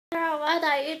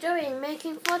What are you doing?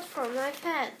 Making food for my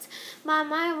pet.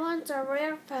 Mom, I want a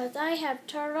real pet. I have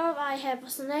turtle, I have a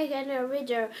snake and a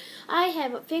reindeer. I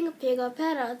have a pink pig, a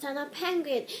parrot, and a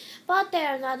penguin. But they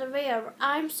are not real.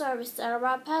 I'm sorry,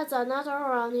 Sarah. Pets are not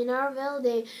around in our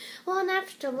building. One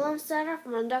afternoon, Sarah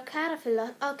found a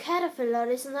caterpillar. A caterpillar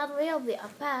is not really a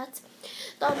pet.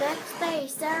 The next day,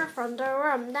 Sarah found a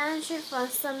worm. Then she found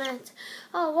cement.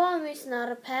 A worm is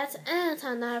not a pet, ants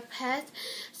are not a pet.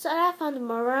 Sarah found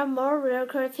more and more real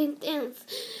creeping things.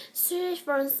 She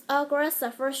found a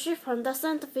grasshopper, she found a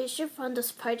centipede, she found a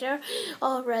spider,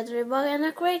 a red ribbon, and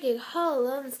a cricket. Whole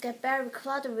rooms get very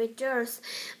cluttered with jars.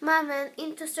 Mom went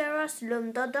into Sarah's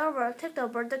room. The door took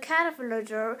over the caterpillar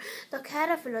jar. The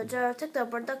caterpillar jar took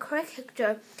over the cricket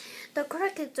jar. The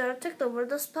cricket jar took over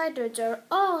the spider jar.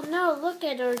 Oh no, look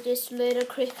at all these little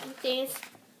creeping things.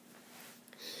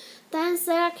 Then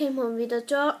Sarah came home with a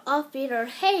jar of bitter.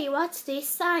 Hey, what's this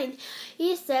sign?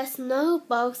 It says no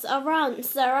bugs around.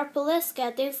 Sarah, please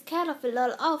get this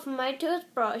caterpillar off my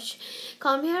toothbrush.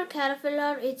 Come here,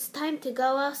 caterpillar. It's time to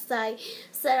go outside.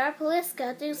 Sarah, please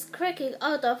get this cricket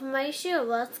out of my shoe.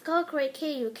 Let's go,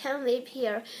 cricket. You can't live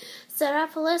here. Sarah,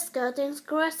 please get this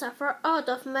grasshopper out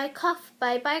of my cuff.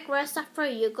 Bye-bye, grasshopper.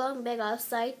 You're going back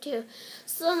outside too.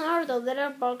 Soon all the little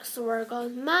bugs were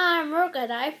gone. Mom, look what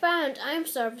I found. I'm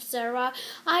sorry, Sarah.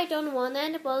 I don't want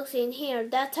any bugs in here.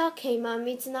 That's okay, Mom.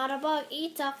 It's not a bug.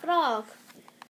 It's a frog.